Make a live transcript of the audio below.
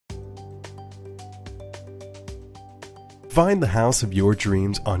Find the house of your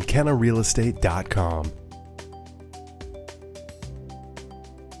dreams on KennaRealEstate.com.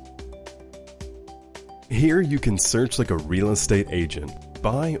 Here you can search like a real estate agent,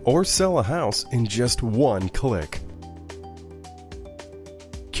 buy or sell a house in just one click.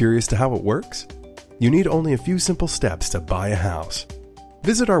 Curious to how it works? You need only a few simple steps to buy a house.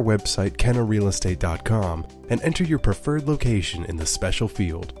 Visit our website KennaRealEstate.com and enter your preferred location in the special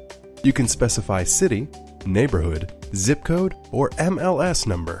field. You can specify city, neighborhood, zip code, or MLS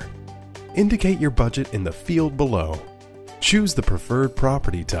number. Indicate your budget in the field below. Choose the preferred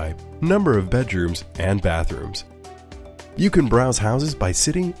property type, number of bedrooms, and bathrooms. You can browse houses by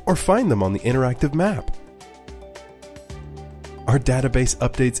city or find them on the interactive map. Our database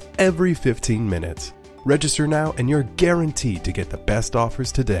updates every 15 minutes. Register now and you're guaranteed to get the best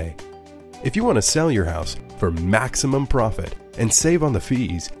offers today. If you want to sell your house for maximum profit and save on the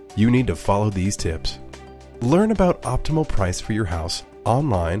fees, you need to follow these tips. Learn about optimal price for your house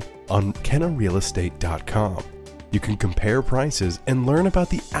online on KennaRealEstate.com. You can compare prices and learn about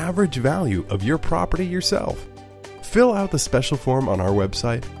the average value of your property yourself. Fill out the special form on our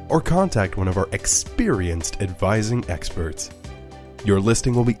website or contact one of our experienced advising experts. Your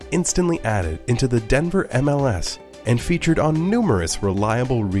listing will be instantly added into the Denver MLS and featured on numerous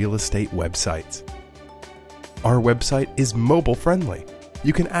reliable real estate websites. Our website is mobile friendly.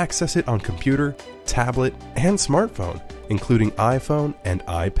 You can access it on computer, tablet, and smartphone, including iPhone and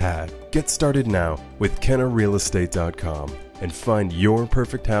iPad. Get started now with KennaRealEstate.com and find your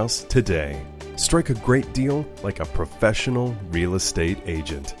perfect house today. Strike a great deal like a professional real estate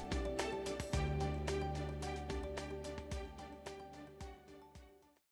agent.